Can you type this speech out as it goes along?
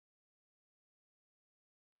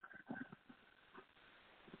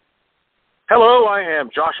Hello, I am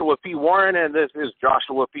Joshua P. Warren, and this is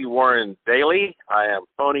Joshua P. Warren Daily. I am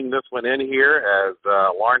phoning this one in here as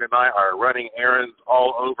Lauren and I are running errands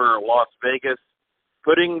all over Las Vegas,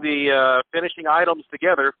 putting the finishing items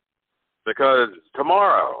together because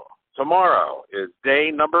tomorrow is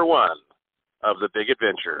day number one of the big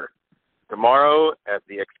adventure. Tomorrow at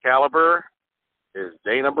the Excalibur is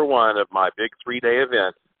day number one of my big 3-day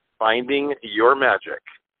event, Finding Your Magic.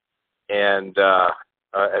 And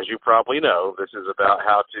as you probably know, this is about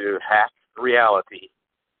how to hack reality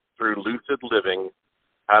through lucid living,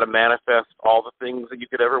 how to manifest all the things that you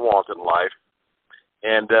could ever want in life.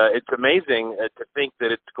 And it's amazing to think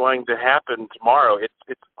that it's going to happen tomorrow.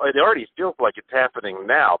 It already feels like it's happening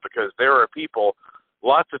now because there are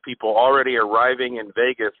lots of people already arriving in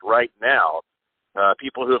Vegas right now,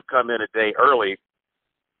 people who have come in a day early.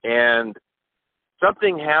 And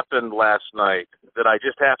something happened last night that I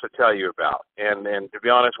just have to tell you about. And to be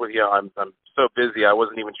honest with you, I'm so busy, I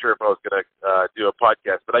wasn't even sure if I was going to do a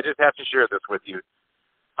podcast, but I just have to share this with you.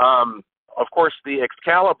 Of course, the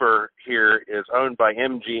Excalibur here is owned by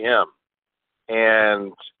MGM,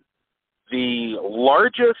 and the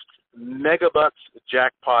largest megabucks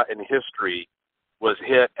jackpot in history was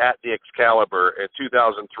hit at the Excalibur in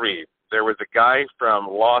 2003. There was a guy from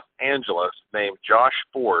Los Angeles named Josh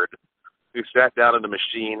Ford who sat down in the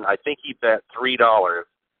machine. I think he bet $3,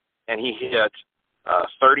 and he hit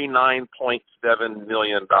 $39.7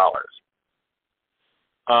 million.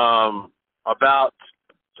 About,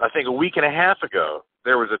 I think, a week and a half ago,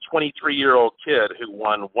 there was a 23-year-old kid who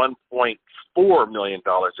won $1.4 million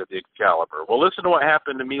at the Excalibur. Well, listen to what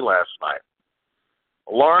happened to me last night.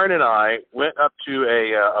 Lauren and I went up to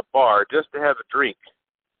a bar just to have a drink,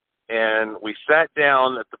 and we sat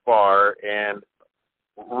down at the bar, and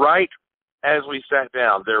right as we sat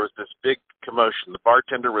down, there was this big commotion. The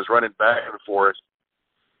bartender was running back and forth,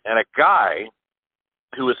 and a guy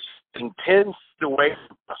who was sitting 10 feet away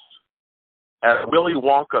from us at a Willy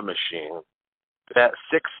Wonka machine bet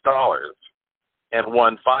 $6 and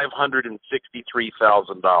won $563,000.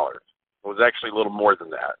 It was actually a little more than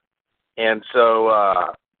that. And so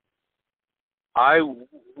I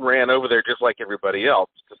ran over there just like everybody else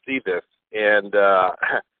to see this. And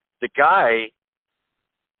the guy,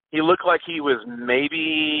 he looked like he was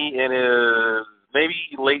maybe in his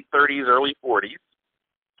late 30s, early 40s.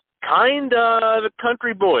 Kind of a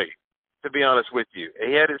country boy, to be honest with you.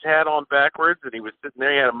 He had his hat on backwards, and he was sitting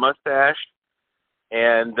there. He had a mustache,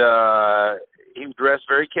 and he was dressed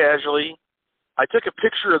very casually. I took a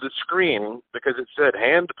picture of the screen because it said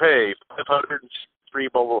hand to pay, 503,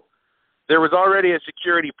 blah, blah. There was already a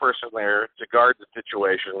security person there to guard the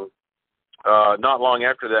situation. Not long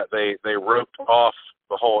after that, they roped off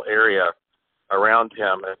the whole area around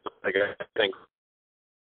him, I think.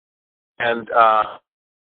 And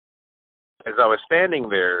as I was standing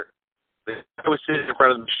there, I was sitting in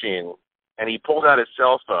front of the machine, and he pulled out his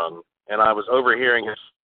cell phone, and I was overhearing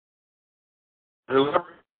whoever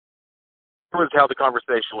was how the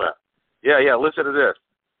conversation went. Yeah, listen to this.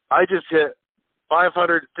 I just hit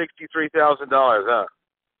 $563,000, huh?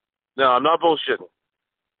 No, I'm not bullshitting.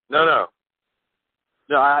 No,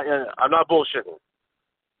 I'm not bullshitting.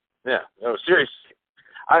 Yeah, no, seriously.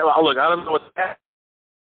 Look, I don't know what I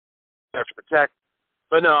have to protect,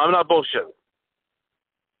 but no, I'm not bullshitting.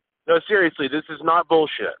 No, seriously, this is not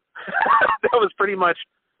bullshit. That was pretty much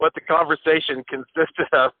what the conversation consisted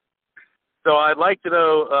of. So I'd like to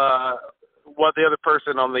know what the other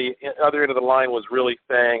person on the other end of the line was really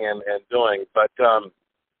saying and doing. But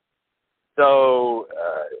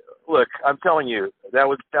look, I'm telling you, that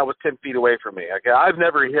was 10 feet away from me. Okay, I've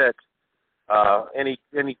never hit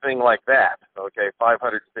anything like that. Okay,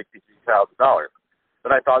 $563,000.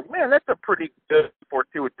 But I thought, man, that's a pretty good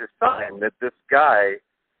fortuitous sign that this guy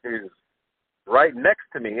who's right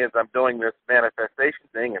next to me as I'm doing this manifestation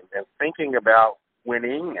thing and thinking about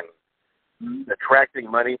winning and attracting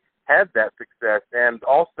money had that success. And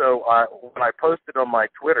also, when I posted on my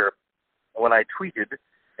Twitter, when I tweeted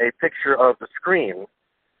a picture of the screen,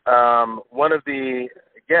 one of the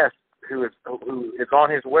guests who is on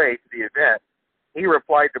his way to the event, he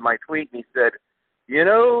replied to my tweet and he said, you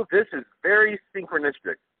know, this is very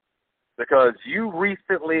synchronistic because you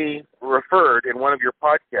recently referred in one of your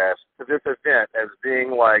podcasts to this event as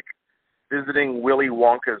being like visiting Willy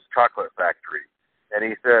Wonka's chocolate factory. And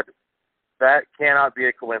he said, that cannot be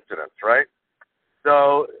a coincidence, right?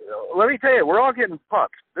 So let me tell you, we're all getting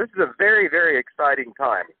pumped. This is a very, very exciting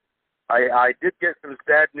time. I did get some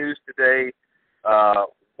sad news today.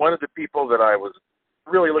 One of the people that I was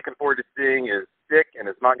really looking forward to seeing is sick and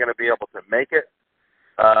is not going to be able to make it.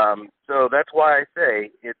 So that's why I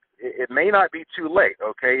say it may not be too late,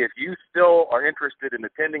 okay? If you still are interested in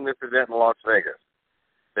attending this event in Las Vegas,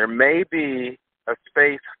 there may be a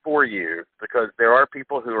space for you because there are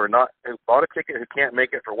people who bought a ticket who can't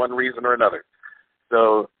make it for one reason or another.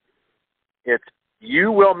 So it's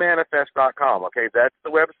youwillmanifest.com, okay? That's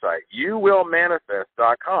the website,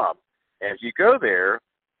 youwillmanifest.com. And if you go there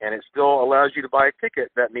and it still allows you to buy a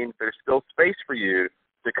ticket, that means there's still space for you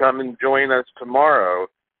to come and join us tomorrow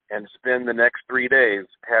and spend the next 3 days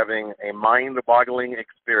having a mind-boggling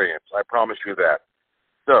experience. I promise you that.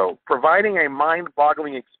 So providing a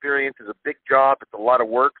mind-boggling experience is a big job. It's a lot of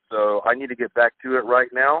work, so I need to get back to it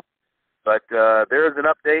right now. But there is an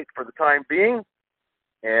update for the time being,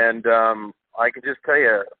 and I can just tell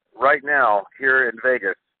you right now here in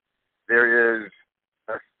Vegas, there is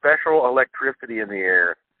a special electricity in the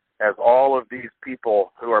air as all of these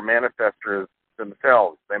people who are manifestors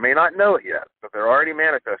themselves, they may not know it yet, but they're already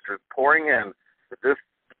manifestors pouring in to this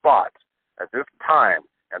spot at this time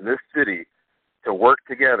and this city to work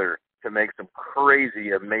together to make some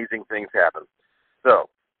crazy, amazing things happen. So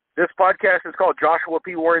this podcast is called Joshua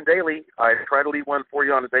P. Warren Daily. I try to leave one for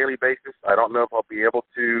you on a daily basis. I don't know if I'll be able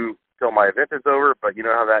to till my event is over, but you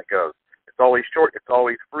know how that goes. It's always short. It's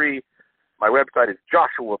always free. My website is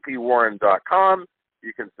joshuapwarren.com.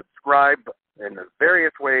 You can subscribe in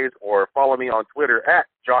various ways or follow me on Twitter at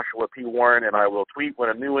Joshua P. Warren, and I will tweet when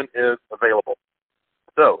a new one is available.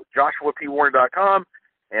 So joshuapwarren.com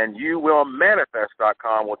and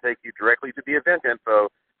youwillmanifest.com will take you directly to the event info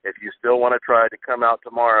if you still want to try to come out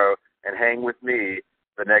tomorrow and hang with me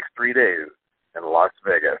the next 3 days in Las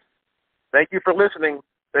Vegas. Thank you for listening.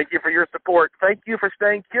 Thank you for your support. Thank you for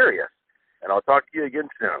staying curious. And I'll talk to you again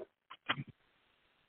soon.